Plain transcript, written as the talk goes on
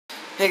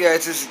Hey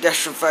guys, this is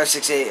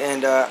Destro568,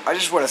 and I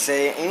just want to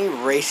say, any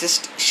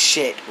racist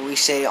shit we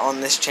say on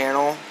this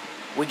channel,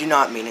 we do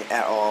not mean it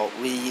at all.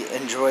 We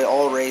enjoy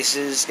all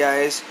races,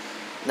 guys.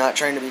 Not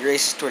trying to be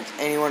racist towards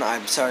anyone.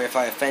 I'm sorry if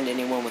I offend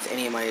anyone with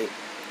any of my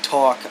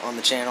talk on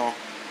the channel.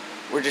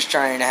 We're just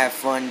trying to have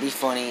fun, be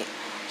funny,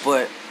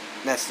 but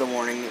that's the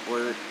warning.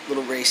 We're a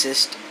little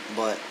racist,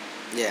 but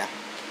yeah.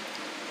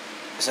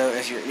 So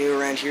if you're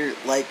new around here,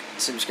 like,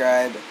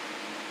 subscribe.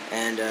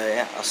 And,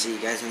 yeah, I'll see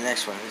you guys in the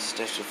next one. This is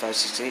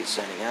Destro568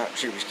 signing out.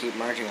 Troopers keep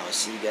marching. I'll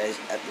see you guys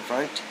at the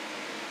front.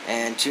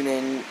 And tune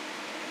in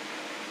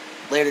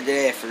later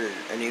today for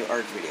a new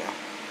ARC video.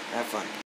 Have fun.